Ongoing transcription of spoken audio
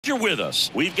You're with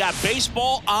us. We've got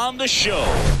baseball on the show.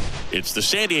 It's the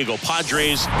San Diego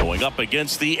Padres going up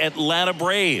against the Atlanta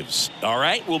Braves. All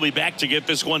right, we'll be back to get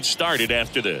this one started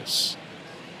after this.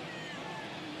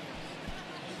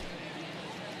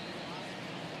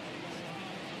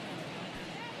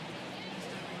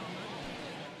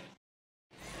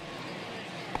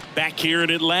 Back here in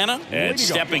Atlanta, and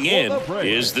stepping in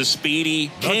is the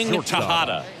speedy King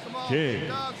Tejada.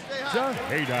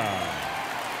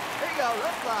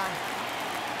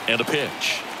 And a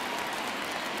pitch.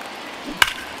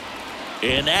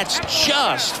 And that's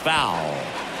just foul.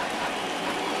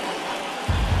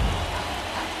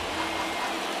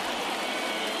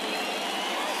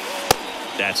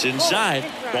 That's inside.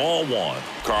 Ball one.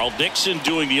 Carl Dixon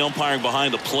doing the umpiring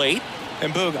behind the plate.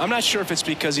 And Boog, I'm not sure if it's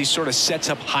because he sort of sets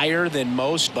up higher than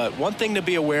most, but one thing to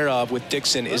be aware of with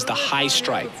Dixon is the high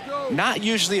strike. Not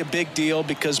usually a big deal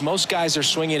because most guys are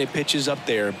swinging at pitches up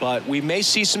there, but we may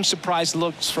see some surprise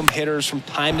looks from hitters from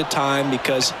time to time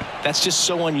because that's just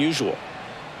so unusual.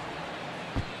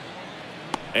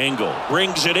 Engel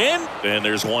brings it in, and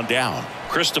there's one down.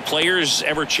 Chris, do players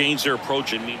ever change their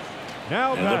approach? And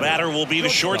the batter will be the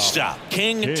shortstop,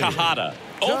 King Tejada.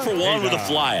 0 for 1 with a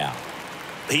flyout.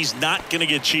 He's not going to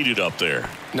get cheated up there.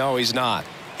 No, he's not.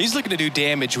 He's looking to do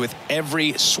damage with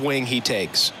every swing he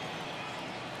takes.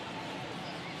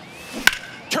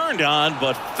 Turned on,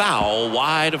 but foul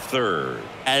wide of third.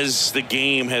 As the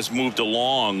game has moved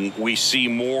along, we see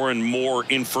more and more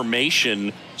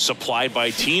information supplied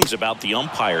by teams about the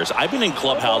umpires. I've been in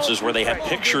clubhouses where they have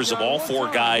pictures of all four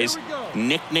guys,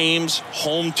 nicknames,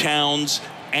 hometowns,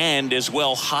 and as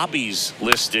well hobbies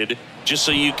listed, just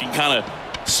so you can kind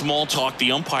of small talk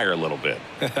the umpire a little bit.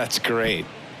 That's great.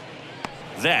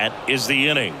 That is the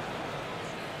inning.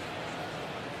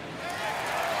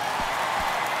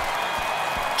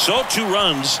 So 2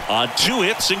 runs on 2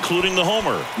 hits, including the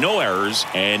homer. No errors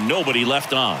and nobody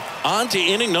left on. On to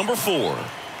inning number 4.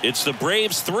 It's the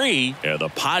Braves 3 and the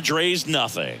Padres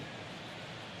nothing.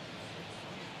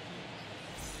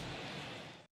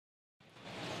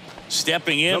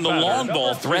 Stepping in the long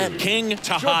ball threat, King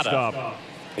Tejada.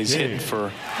 He's hitting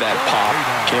for that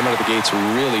pop. Came out of the gates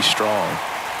really strong.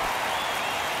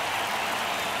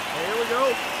 Here we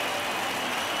go.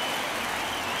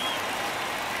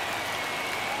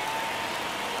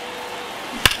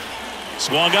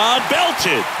 Swung on,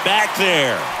 belted back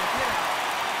there.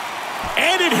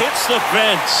 And it hits the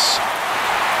fence.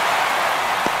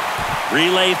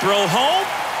 Relay throw home,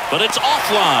 but it's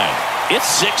offline.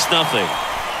 It's 6-0.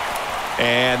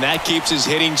 And that keeps his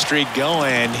hitting streak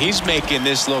going. He's making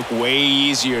this look way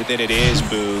easier than it is,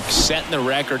 Boog. Setting the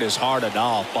record is hard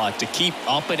enough, but to keep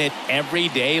upping it every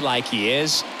day like he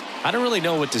is, I don't really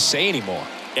know what to say anymore.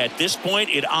 At this point,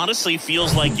 it honestly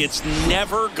feels like it's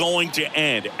never going to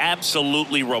end.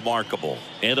 Absolutely remarkable.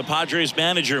 And the Padres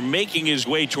manager making his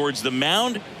way towards the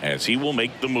mound as he will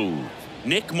make the move.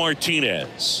 Nick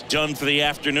Martinez done for the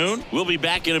afternoon. We'll be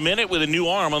back in a minute with a new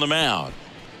arm on the mound.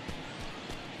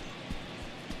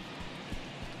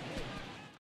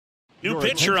 New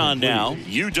pitcher on now,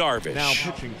 Yu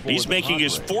Darvish. He's making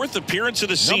his 4th appearance of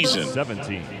the season. Number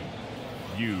 17,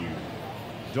 Yu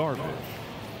Darvish.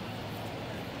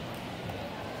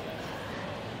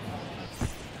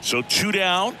 So 2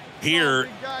 down. Here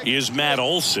is Matt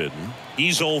Olson.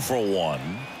 He's 0 for 1.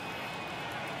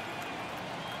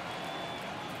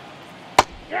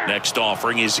 Next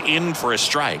offering is in for a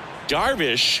strike.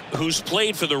 Darvish, who's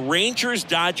played for the Rangers,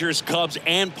 Dodgers, Cubs,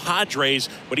 and Padres,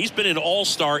 but he's been an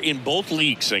all-star in both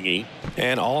leagues, Singy.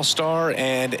 An all-star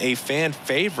and a fan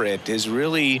favorite, is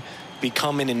really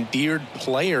become an endeared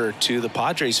player to the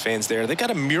Padres fans there. They got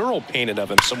a mural painted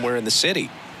of him somewhere in the city.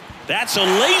 That's a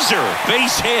laser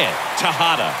base hit.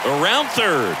 Tejada around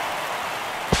third.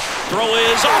 Throw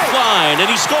is offline, and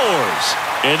he scores.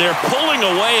 And they're pulling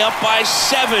away up by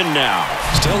 7 now.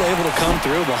 Still able to come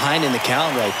through behind in the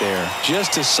count right there.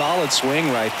 Just a solid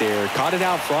swing right there. Caught it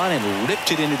out front and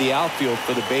ripped it into the outfield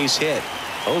for the base hit.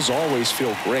 Those always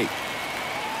feel great.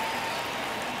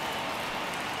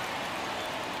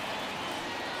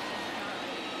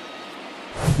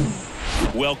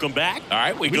 Welcome back. All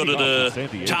right, we go to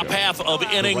the top half of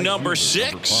inning number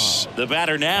 6. The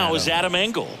batter now is Adam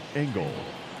Engel.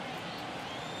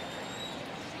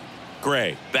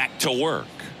 Gray back to work.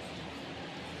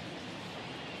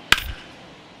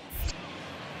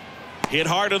 Hit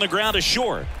hard on the ground is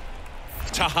short.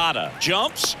 Tejada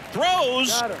jumps,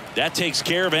 throws. That takes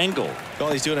care of Engel.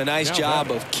 Well, he's doing a nice job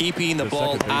of keeping the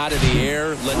ball out of the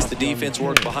air. Lets the defense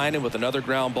work behind him with another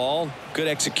ground ball. Good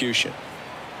execution.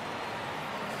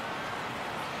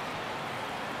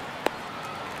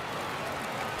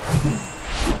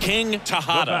 King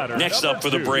Tejada next up for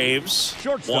the Braves.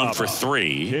 Shortstop, 1 for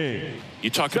 3. King. You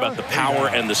talk about the power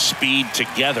and the speed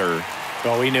together.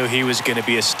 Well, we knew he was going to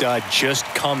be a stud just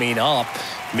coming up,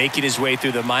 making his way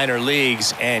through the minor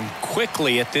leagues, and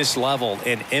quickly at this level,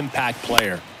 an impact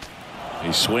player.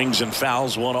 He swings and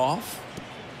fouls one off.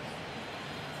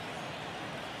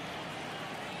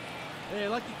 Hey,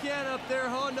 like you can up there,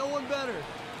 huh? No one better.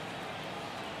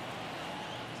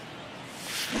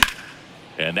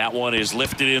 And that one is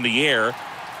lifted in the air.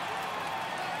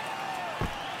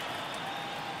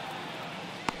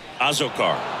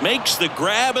 Azokar makes the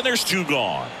grab, and there's 2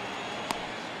 gone.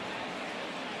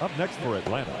 Up next for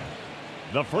Atlanta,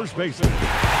 the first baseman.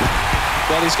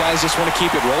 Well, these guys just want to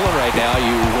keep it rolling right now.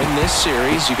 You win this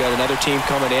series, you got another team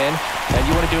coming in, and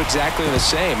you want to do exactly the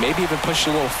same. Maybe even push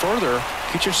it a little further.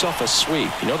 Get yourself a sweep.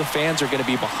 You know the fans are going to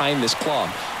be behind this club.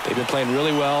 They've been playing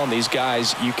really well, and these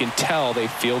guys, you can tell they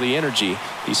feel the energy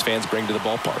these fans bring to the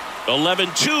ballpark.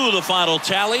 11-2 the final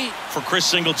tally for Chris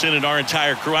Singleton and our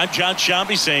entire crew. I'm John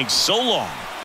Shambi saying so long.